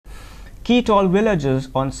Keetall villagers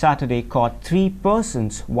on Saturday caught 3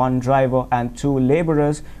 persons, 1 driver and 2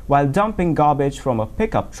 laborers, while dumping garbage from a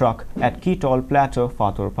pickup truck at Keetall Plateau,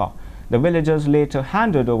 Faturpa. The villagers later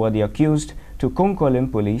handed over the accused to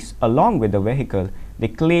Kunkolim police along with the vehicle. They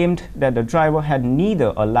claimed that the driver had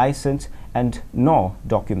neither a license and nor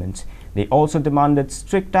documents. They also demanded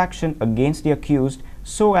strict action against the accused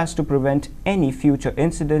so as to prevent any future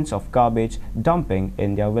incidents of garbage dumping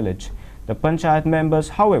in their village. The Panchayat members,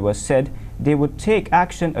 however, said they would take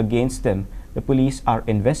action against them. The police are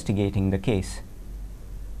investigating the case.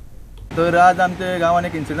 तर आज आमच्या गावात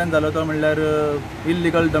एक incident झालो तो म्हणल्यार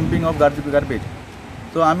illegal dumping of garbage.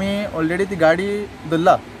 So आम्ही already ती गाडी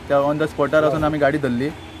धरला त्या ऑन द स्पॉटार वचून आम्ही गाडी धरली.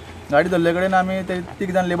 गाडी धरले कडेन आम्ही ते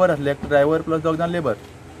 3 जाण लेबर आसले, एक ड्रायव्हर प्लस 2 जाण लेबर.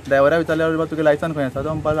 ड्रायव्हरा विचारल्यार बाबा तुगे लायसन खंय आसा? तो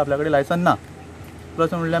म्हणपाक आपल्याकडे लायसन ना.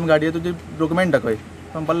 प्लस म्हणलें आमी गाडये तुजी डॉक्युमेंट दाखय.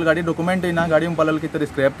 म्हणपाक गाडी डॉक्युमेंटय ना. गाडी म्हणपाक कितें तरी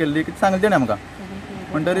स्क्रॅप केल्ली कितें सांगलें तेणें आमकां.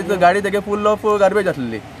 म्हणटरीच गाडी तेगे फूल ऑफ गार्बेज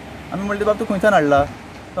आसलेली. आमी म्हणलें बाबा तूं खंयच्यान हाडला?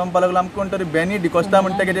 तो म्हणपाक लागलो आमकां कोण तरी बेनी डिकोस्टा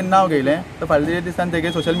म्हणटा तेगें नांव घेयलें. तर फाटल्या दिसान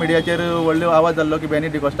तेगे सोशल मिडियाचेर व्हडलो आवाज जाल्लो की बेनी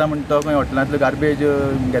डिकोस्टा म्हणटा तो खंय हॉटेलांतलो गार्बेज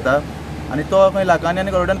घेता आनी तो खंय लाखांनी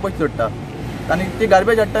आनी करोडान पयशे सोडटा आनी ती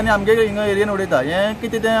गार्बेज हाडटा आनी आमगे हिंगा एरियेन उडयता. हें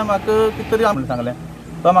कितें तें म्हाका कितें तरी म्हणून सांगलें.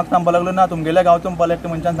 तो म्हाका सांगपाक लागलो ना तुमगेल्या गांवचो म्हणपाक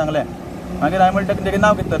एकट्या मनशान सांगलें. मागीर हांवें म्हणटा तेगे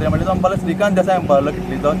नांव कितें तरी म्हणलें तो म्हणपाक श्रीकांत देसाय म्हणपाक लागलो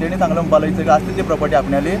कितली तो. तेणी सांगलो म्हणपाक आसली ती प्रॉपर्टी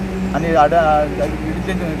आपणाली आनी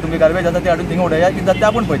तुमगे गार्बेज आसा ती हाडून थिंगा उडया कितें जाता तें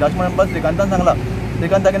आपूण पळयता अशें म्हणपाक श्रीकांतान सांगला.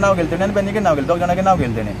 श्रीकांतागे नांव घेतलें तेणें आनी बेनीगे नांव घेतलें. 2 जाणांगे नांव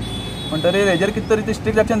घेतलें तेणें. म्हणटरी हेजेर कितें तरी ती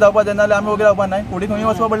स्ट्रिक्ट एक्शन जावपाक जाय नाल्यार आमी वगैरे रावपाक नाय. फुडें खंय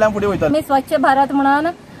वचपा पडल्यार आमी फुडें वयता. आमी स्वच्छ भारत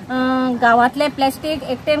म्हणून गांवांतले प्लास्टीक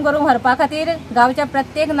एकठांय करून व्हरपा खातीर गांवच्या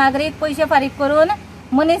प्रत्येक नागरीक पयशे फारीक करून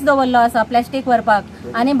मनीस दवरलो आसा प्लास्टीक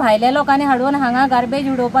व्हरपाक आनी भायल्या लोकांनी हाडून हांगा गार्बेज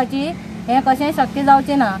उडोवपाची हें कशें शक्य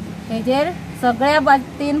जावचें ना. हेजेर सगळ्या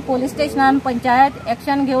बाबतीन पोलीस स्टेशनान पंचायत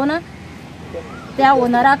एक्शन घेवन त्या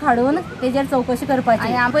ओनराक हाडून तेजेर चौकशी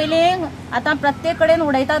करपाची. पयलीं आतां प्रत्येक कडेन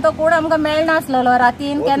उडयता तो कोण आमकां मेळनासलो.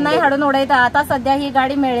 रातीन केन्नाय हाडून उडयता. आतां सद्या ही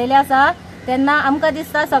गाडी मेळिल्ली आसा तेन्ना आमकां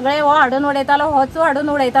दिसता सगळे हो हाडून उडयतालो होच हाडून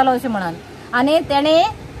उडयतालो अशें म्हणून. आनी तेणी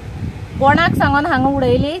कोणाक सांगून हांगा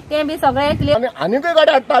उडयली तें बी सगळें क्लियर. आनीकय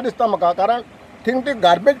गाडी हाडटा दिसता म्हाका कारण थिंग ती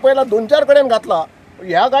गार्बेज पयला 2-4 कडेन घातला.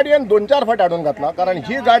 ह्या गाडयेन 2-4 फावट हाडून घातला कारण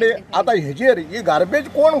ही गाडी आतां हेजेर ही गार्बेज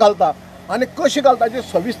कोण घालता आनी कशी घालता हाची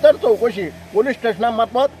सविस्तर चौकशी पोलीस स्टेशना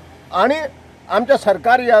मार्फत आनी आमच्या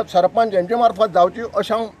सरकारी सरपंच यांचे मार्फत जावची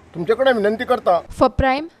अशें हांव तुमचे कडेन विनंती करता. For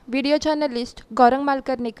prime video journalist Gaurang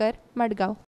Malkarnikar, Madgaon.